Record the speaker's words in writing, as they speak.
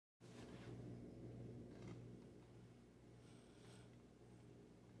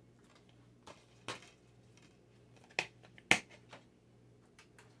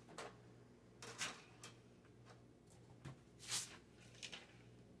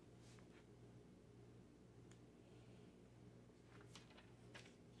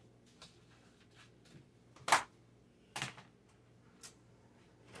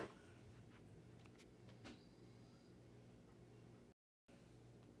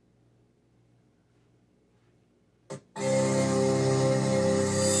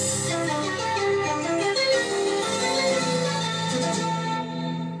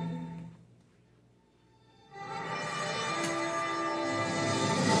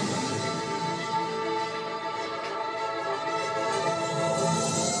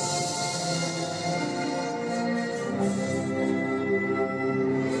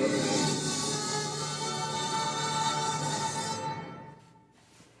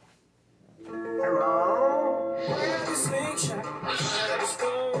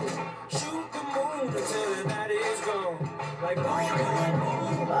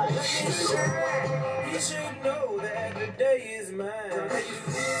should know that the day is mine.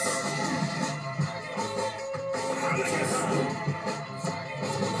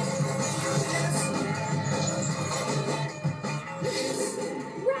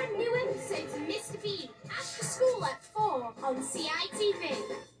 Brand new episodes of Mr. Bean after school at 4 on CITV.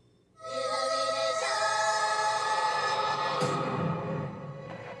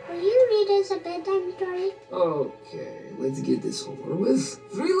 Will you read us a bedtime story? Okay, let's get this over with.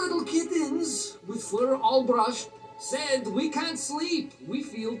 3 little kittens with fur all brushed said, "We can't sleep. We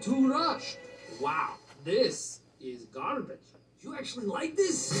feel too rushed." Wow, this is garbage. You actually like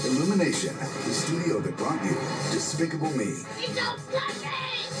this? Illumination, the studio that brought you Despicable Me. You don't touch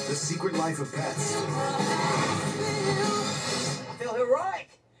me! The Secret Life of Pets. I feel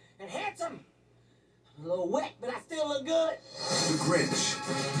heroic and handsome. I'm a little wet, but I still look good. The Grinch.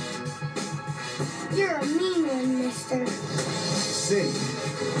 You're a mean one, mister. Sing.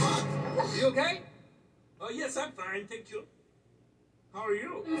 You okay? Oh, yes, I'm fine, thank you. How are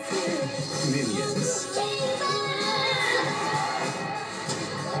you? Minions.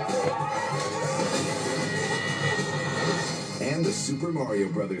 And the Super Mario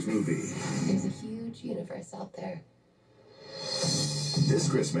Brothers movie. There's a huge universe out there. This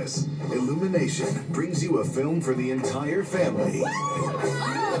Christmas, Illumination brings you a film for the entire family.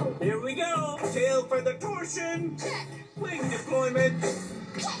 Here we go. Tail for the torsion. Check. Wing deployment.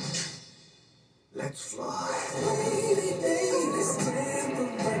 Let's fly.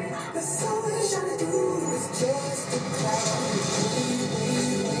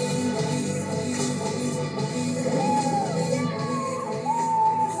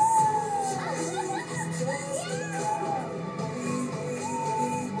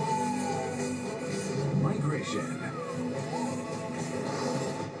 Migration.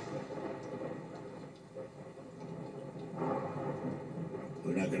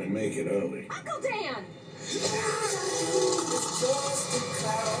 We're not gonna make it, are we? Uncle Dan!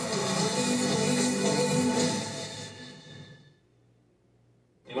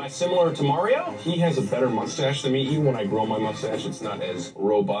 Am I similar to Mario? He has a better mustache than me. Even when I grow my mustache, it's not as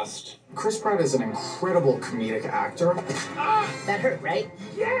robust. Chris Pratt is an incredible comedic actor. That hurt, right?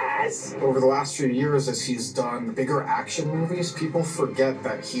 Yes! Over the last few years, as he's done bigger action movies, people forget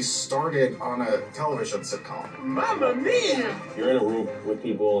that he started on a television sitcom. Mamma mia! You're in a room with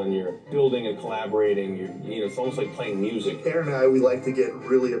people and you're building and collaborating. It's almost like playing music. Aaron and I, we like to get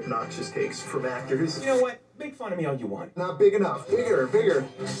really obnoxious takes from actors. You know what? Make fun of me all you want. Not big enough. Bigger, bigger.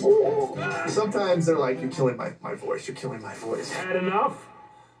 Sometimes they're like, you're killing my voice. You're killing my voice. Had enough?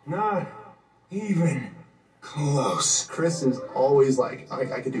 Not even close. Chris is always like,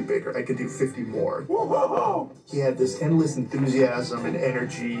 I could do bigger. I could do 50 more. Whoa, whoa, whoa! He had this endless enthusiasm and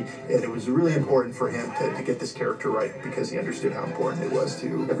energy, and it was really important for him to get this character right because he understood how important it was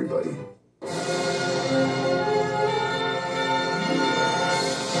to everybody.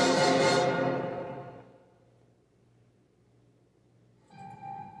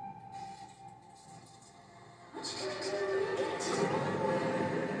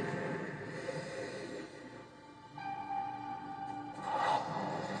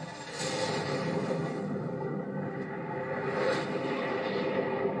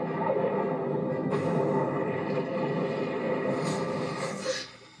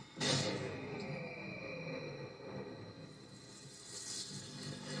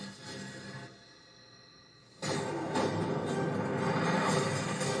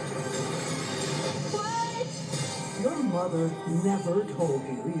 Your mother never told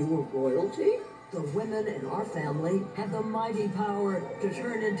you you were royalty? The women in our family have the mighty power to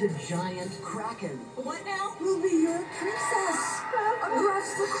turn into giant kraken. What now? We'll be your princess.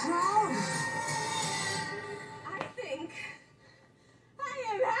 Address the crowd. I think I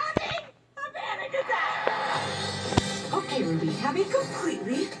am having a panic attack! Okay, Ruby, have a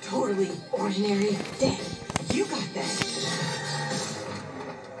completely, totally ordinary day. You got that.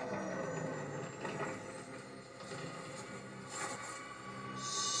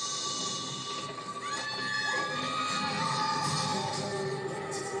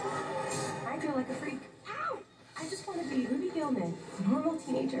 I feel like a freak. Ow! I just want to be Ruby Gilman, normal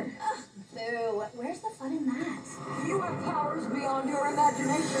teenager. Boo, where's the fun in that? You have powers beyond your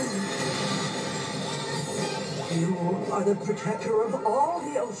imagination. You are the protector of all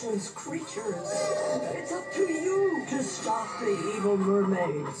the ocean's creatures. It's up to you to stop the evil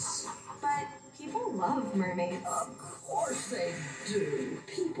mermaids. But people love mermaids. Of course they do.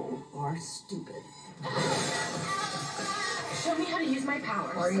 People are stupid. Show me how to use my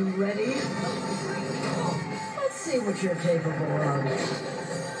powers. Are you ready? Let's see what you're capable of.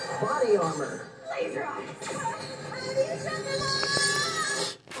 Body armor. Laser eyes!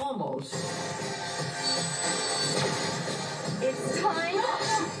 Almost.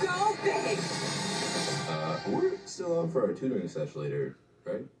 We're still on for our tutoring session later,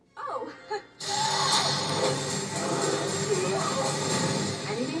 right? Oh.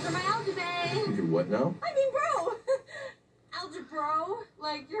 Anything for my algebra? You're what now? I mean, bro. Algebra.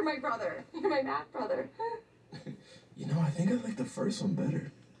 Like, you're my brother. You're my math brother. You know, I think I like the first one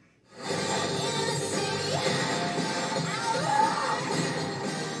better.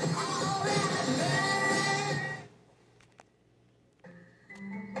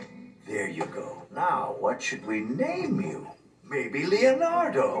 There you go. Now, what should we name you? Maybe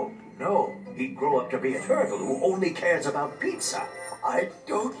Leonardo. No, he'd grow up to be a turtle who only cares about pizza. I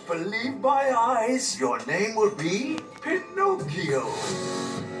don't believe my eyes. Your name will be Pinocchio.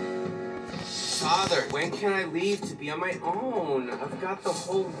 Father, when can I leave to be on my own? I've got the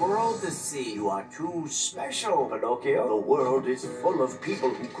whole world to see. You are too special, Pinocchio. The world is full of people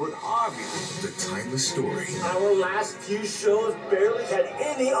who could harm you. The timeless story. Our last few shows barely had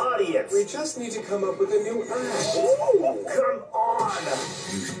any audience. We just need to come up with a new act. Ooh, come on!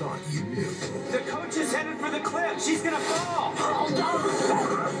 You thought you knew. The coach is headed for the cliff. She's gonna fall. Hold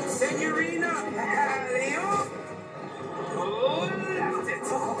on! Senorina, alley-oop. Oh, left it.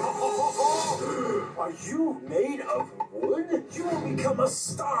 Are you made of wood? You will become a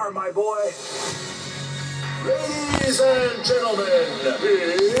star, my boy. Ladies and gentlemen,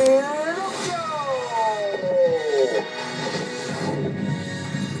 Pinocchio!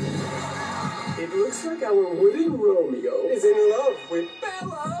 It looks like our wooden Romeo is in love with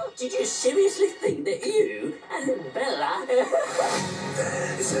Bella. Did you seriously think that you and Bella...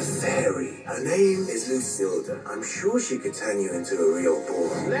 There is a fairy. Her name is Lucilda. I'm sure she could turn you into a real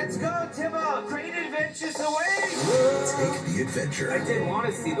boy. Let's go, Tibba. Great adventures away. Take the adventure. I did want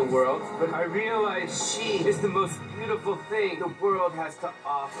to see the world, but I realized she is the most beautiful thing the world has to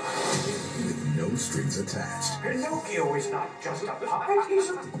offer. With no strings attached. Pinocchio is not just a puppet, he's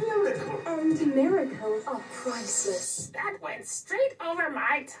a miracle. And miracles are priceless. That went straight over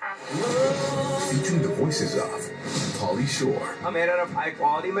my tongue. Featuring the voices of Pauly Shore, I'm made out of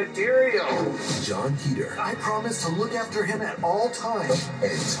high-quality material. John Heater, I promise to look after him at all times.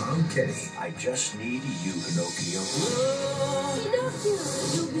 and Tom Kenny. I just need you, Pinocchio. Pinocchio,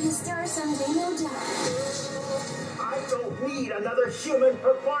 you'll be a star someday, no doubt. I don't need another human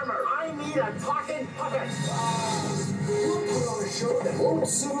performer. I need a talking puppet. We'll put on a show that won't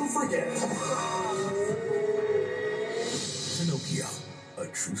soon forget. Pinocchio, a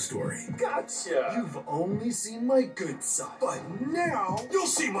true story. Gotcha. You've only seen my good side. But now, you'll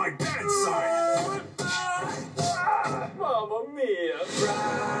see my bad side. Mamma mia.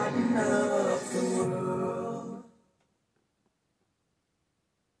 Brighten up the world.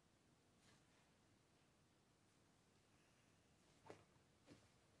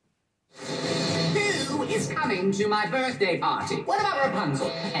 Who is coming to my birthday party? What about Rapunzel?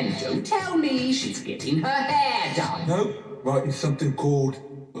 And don't tell me she's getting her hair done. Nope. Writing something called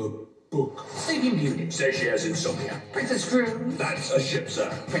a book. Sleepy Beauty. Says she has insomnia. Princess Drew. That's a ship,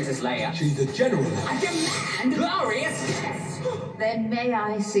 sir. Princess Leia. She's a general. I demand glorious guests. Then may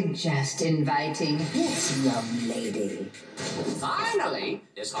I suggest inviting this young lady? Finally,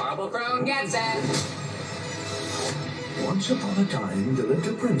 this horrible crone gets it. Once upon a time, there lived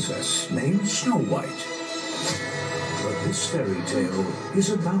a princess named Snow White. But this fairy tale is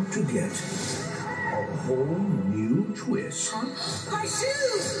about to get a whole new twist. My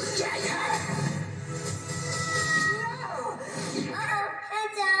shoes! Get her!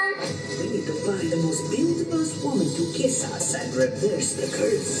 We need to find the most beautiful woman to kiss us and reverse the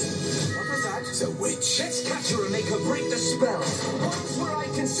curse. What was that? It's a witch. Let's catch her and make her break the spell. Once where I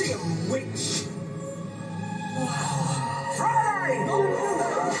can see a witch. Friday!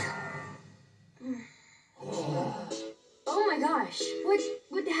 Oh my gosh, what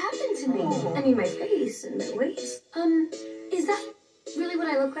happened to me? I mean, my face and my waist. Is that really what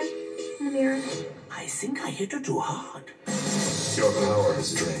I look like in the mirror? I think I hit her too hard. Your power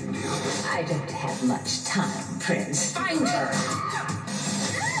has drained you. I don't have much time, Prince. Find her!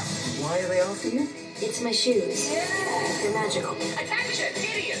 Why are they after you? It's my shoes. They're magical. Attention,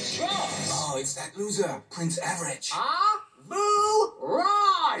 idiots! Oh, it's that loser, Prince Average. Ah, boo,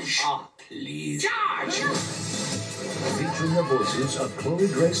 Raj! Ah, please. Charge! Featuring the voices of Chloe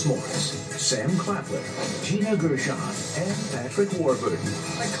Grace Moritz, Sam Claflin, Gina Gershon, and Patrick Warburton.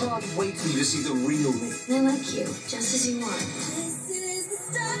 I can't wait for you to see the real me. I like you, just as you are.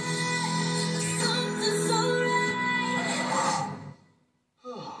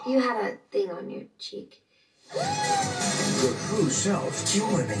 You had a thing on your cheek. Your true self,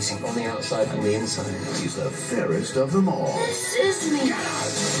 You're amazing on the outside and the inside. is the fairest of them all. This is me.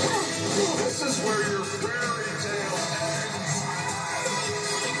 This is where your fairy tale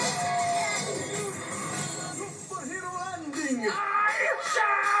I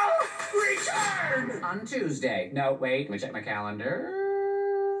shall return on Tuesday. No, wait, let me check my calendar.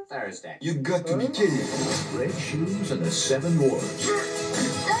 Thursday. You got to be kidding. Red Shoes and the Seven Dwarfs.